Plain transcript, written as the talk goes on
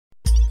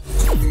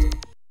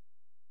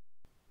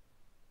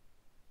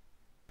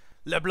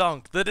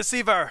Leblanc, the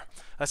Deceiver,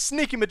 a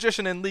sneaky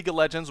magician in League of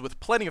Legends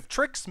with plenty of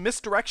tricks,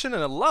 misdirection,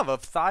 and a love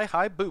of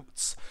thigh-high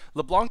boots.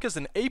 Leblanc is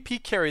an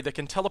AP carry that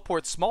can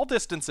teleport small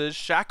distances,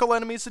 shackle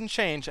enemies in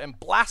chains,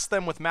 and blast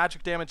them with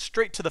magic damage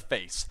straight to the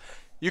face.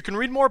 You can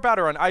read more about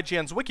her on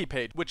IGN's wiki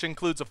page, which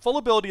includes a full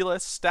ability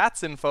list,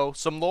 stats info,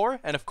 some lore,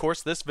 and of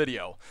course this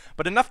video.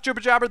 But enough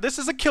jibber jabber, this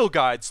is a kill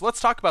guide, so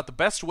let's talk about the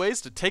best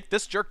ways to take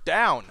this jerk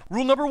down.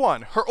 Rule number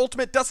 1, her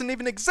ultimate doesn't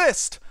even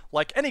exist!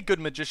 Like any good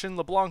magician,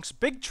 Leblanc's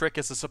big trick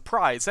is a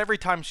surprise every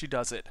time she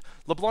does it.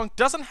 Leblanc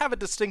doesn't have a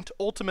distinct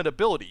ultimate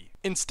ability.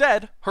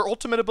 Instead, her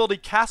ultimate ability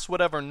casts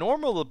whatever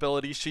normal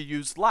ability she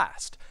used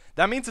last.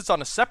 That means it's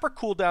on a separate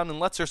cooldown and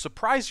lets her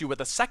surprise you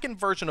with a second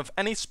version of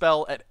any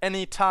spell at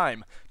any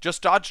time.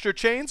 Just dodged her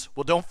chains?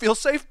 Well, don't feel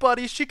safe,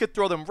 buddy. She could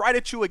throw them right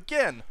at you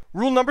again.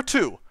 Rule number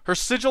 2, her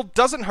sigil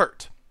doesn't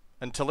hurt.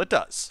 Until it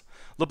does.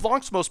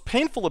 Leblanc's most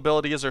painful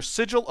ability is her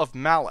Sigil of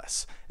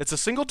Malice. It's a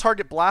single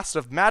target blast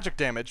of magic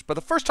damage, but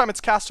the first time it's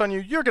cast on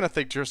you, you're gonna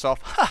think to yourself,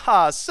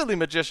 haha, silly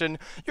magician,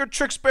 your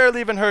tricks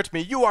barely even hurt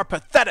me, you are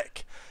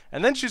pathetic!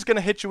 And then she's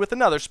gonna hit you with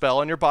another spell,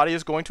 and your body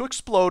is going to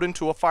explode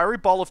into a fiery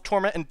ball of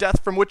torment and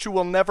death from which you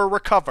will never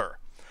recover.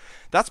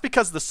 That's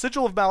because the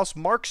Sigil of Malice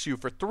marks you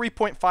for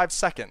 3.5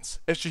 seconds.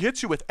 If she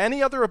hits you with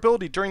any other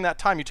ability during that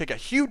time, you take a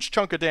huge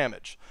chunk of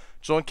damage.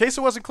 So in case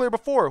it wasn't clear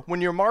before, when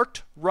you're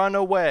marked, run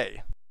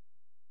away.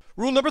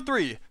 Rule number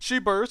 3, she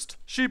burst,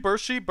 she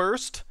burst, she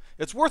burst.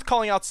 It's worth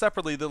calling out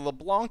separately that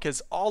Leblanc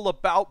is all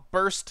about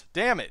burst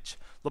damage.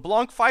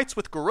 Leblanc fights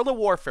with guerrilla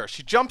warfare.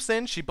 She jumps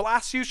in, she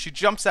blasts you, she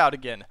jumps out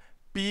again.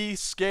 Be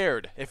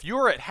scared. If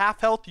you're at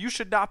half health, you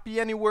should not be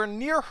anywhere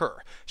near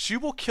her. She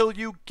will kill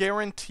you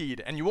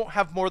guaranteed, and you won't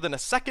have more than a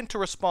second to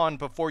respawn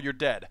before you're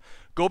dead.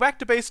 Go back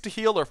to base to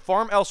heal or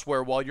farm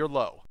elsewhere while you're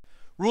low.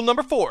 Rule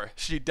number 4,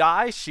 she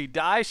die, she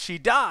die, she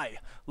die.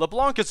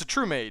 Leblanc is a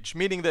true mage,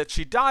 meaning that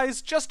she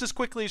dies just as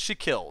quickly as she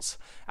kills.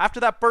 After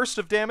that burst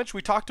of damage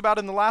we talked about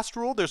in the last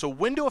rule, there's a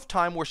window of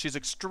time where she's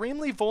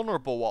extremely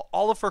vulnerable while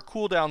all of her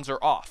cooldowns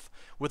are off.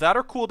 Without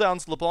her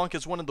cooldowns, Leblanc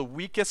is one of the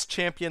weakest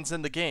champions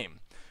in the game.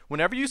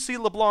 Whenever you see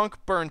Leblanc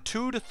burn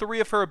 2 to 3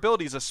 of her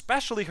abilities,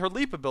 especially her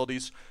leap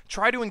abilities,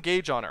 try to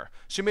engage on her.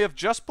 She may have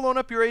just blown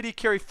up your AD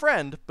carry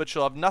friend, but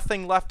she'll have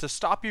nothing left to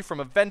stop you from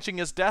avenging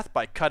his death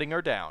by cutting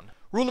her down.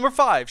 Rule number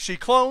 5, she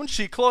clone,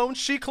 she clone,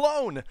 she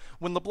clone!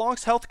 When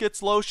Leblanc's health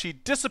gets low, she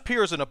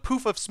disappears in a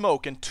poof of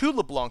smoke and 2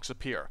 Leblancs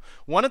appear.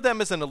 One of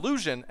them is an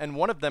illusion, and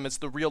one of them is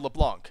the real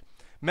Leblanc.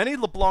 Many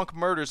Leblanc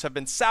murders have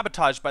been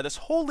sabotaged by this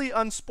wholly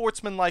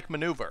unsportsmanlike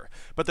maneuver,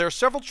 but there are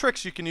several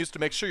tricks you can use to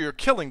make sure you're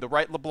killing the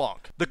right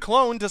Leblanc. The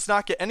clone does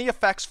not get any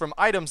effects from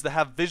items that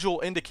have visual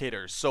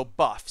indicators, so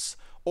buffs.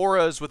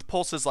 Auras with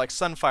pulses like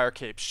Sunfire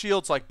Cape,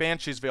 shields like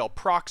Banshee's Veil,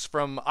 procs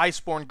from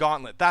Iceborne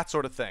Gauntlet, that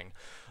sort of thing.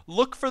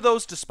 Look for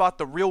those to spot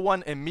the real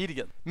one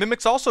immediately.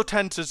 Mimics also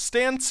tend to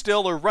stand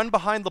still or run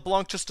behind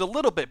Leblanc just a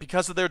little bit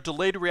because of their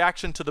delayed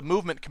reaction to the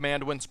movement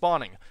command when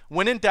spawning.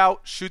 When in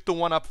doubt, shoot the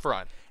one up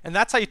front. And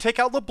that's how you take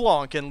out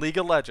Leblanc in League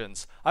of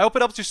Legends. I hope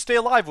it helps you stay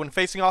alive when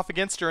facing off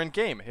against her in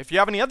game. If you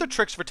have any other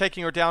tricks for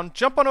taking her down,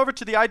 jump on over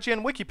to the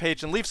IGN wiki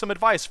page and leave some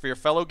advice for your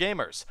fellow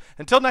gamers.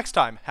 Until next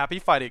time, happy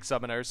fighting,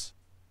 summoners.